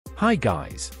Hi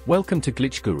guys, welcome to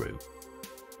Glitch Guru.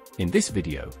 In this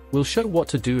video, we'll show what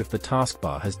to do if the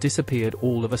taskbar has disappeared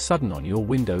all of a sudden on your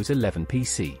Windows 11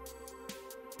 PC.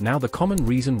 Now the common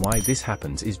reason why this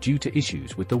happens is due to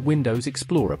issues with the Windows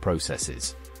Explorer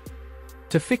processes.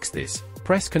 To fix this,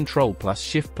 press Ctrl plus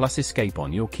Shift plus Escape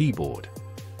on your keyboard.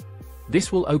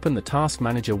 This will open the Task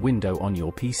Manager window on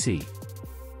your PC.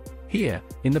 Here,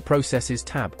 in the Processes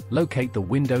tab, locate the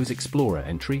Windows Explorer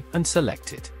entry and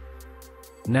select it.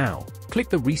 Now, click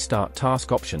the Restart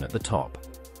Task option at the top.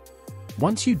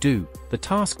 Once you do, the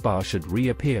taskbar should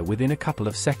reappear within a couple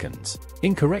of seconds.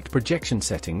 Incorrect projection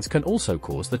settings can also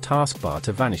cause the taskbar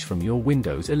to vanish from your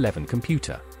Windows 11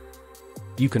 computer.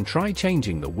 You can try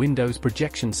changing the Windows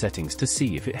projection settings to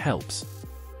see if it helps.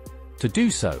 To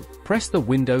do so, press the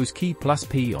Windows key plus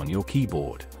P on your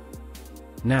keyboard.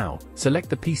 Now, select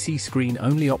the PC screen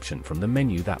only option from the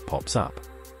menu that pops up.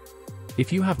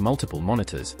 If you have multiple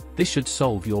monitors, this should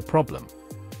solve your problem.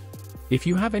 If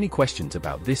you have any questions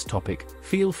about this topic,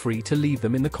 feel free to leave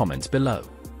them in the comments below.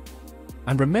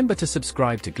 And remember to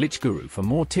subscribe to Glitch Guru for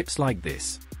more tips like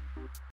this.